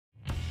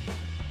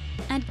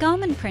At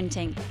Garment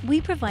Printing,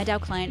 we provide our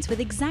clients with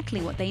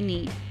exactly what they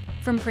need.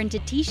 From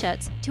printed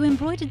t-shirts to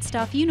embroidered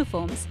staff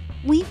uniforms,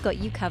 we've got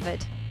you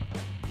covered.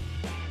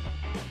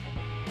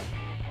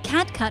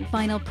 CAD cut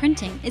vinyl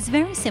printing is a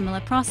very similar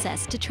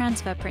process to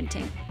transfer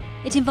printing.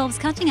 It involves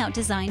cutting out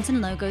designs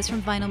and logos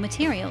from vinyl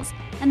materials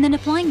and then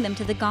applying them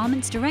to the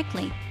garments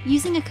directly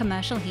using a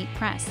commercial heat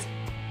press.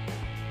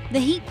 The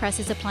heat press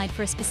is applied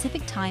for a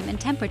specific time and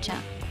temperature,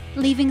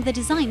 leaving the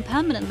design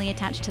permanently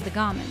attached to the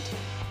garment.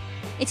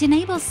 It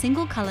enables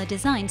single-color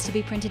designs to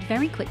be printed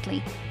very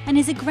quickly and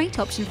is a great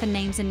option for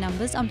names and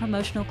numbers on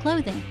promotional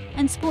clothing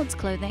and sports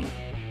clothing.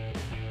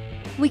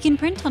 We can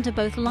print onto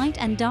both light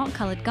and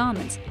dark-colored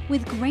garments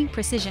with great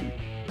precision,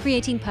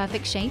 creating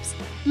perfect shapes,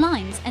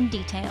 lines, and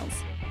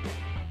details.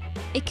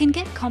 It can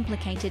get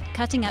complicated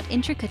cutting out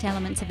intricate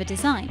elements of a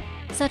design,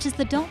 such as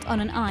the dot on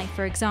an eye,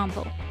 for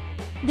example.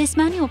 This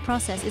manual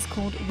process is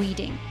called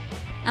weeding.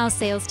 Our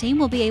sales team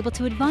will be able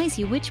to advise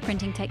you which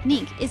printing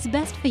technique is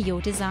best for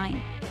your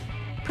design.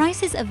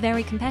 Prices are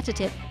very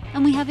competitive,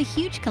 and we have a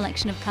huge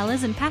collection of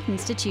colors and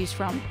patterns to choose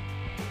from.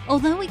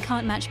 Although we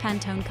can't match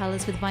Pantone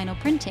colors with vinyl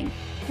printing,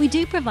 we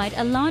do provide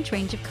a large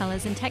range of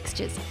colors and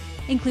textures,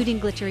 including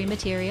glittery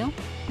material,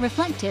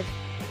 reflective,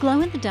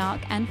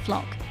 glow-in-the-dark, and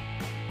flock.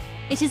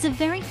 It is a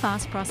very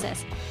fast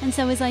process, and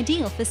so is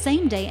ideal for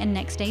same-day and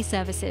next-day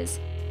services.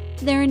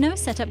 There are no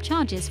setup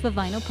charges for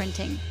vinyl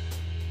printing.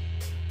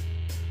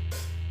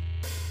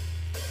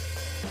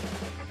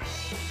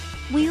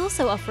 We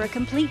also offer a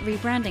complete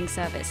rebranding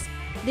service.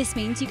 This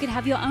means you can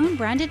have your own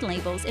branded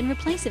labels in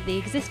place of the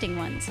existing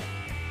ones.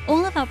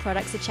 All of our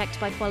products are checked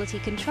by quality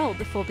control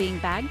before being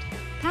bagged,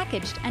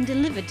 packaged, and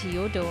delivered to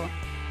your door.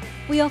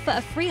 We offer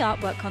a free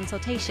artwork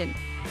consultation,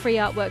 free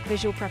artwork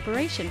visual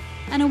preparation,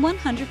 and a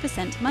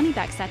 100%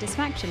 money-back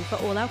satisfaction for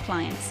all our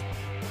clients.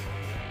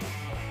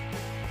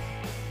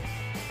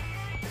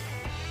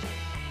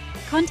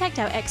 Contact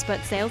our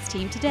expert sales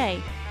team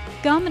today.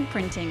 Garment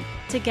Printing,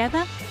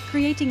 together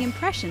creating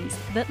impressions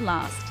that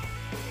last.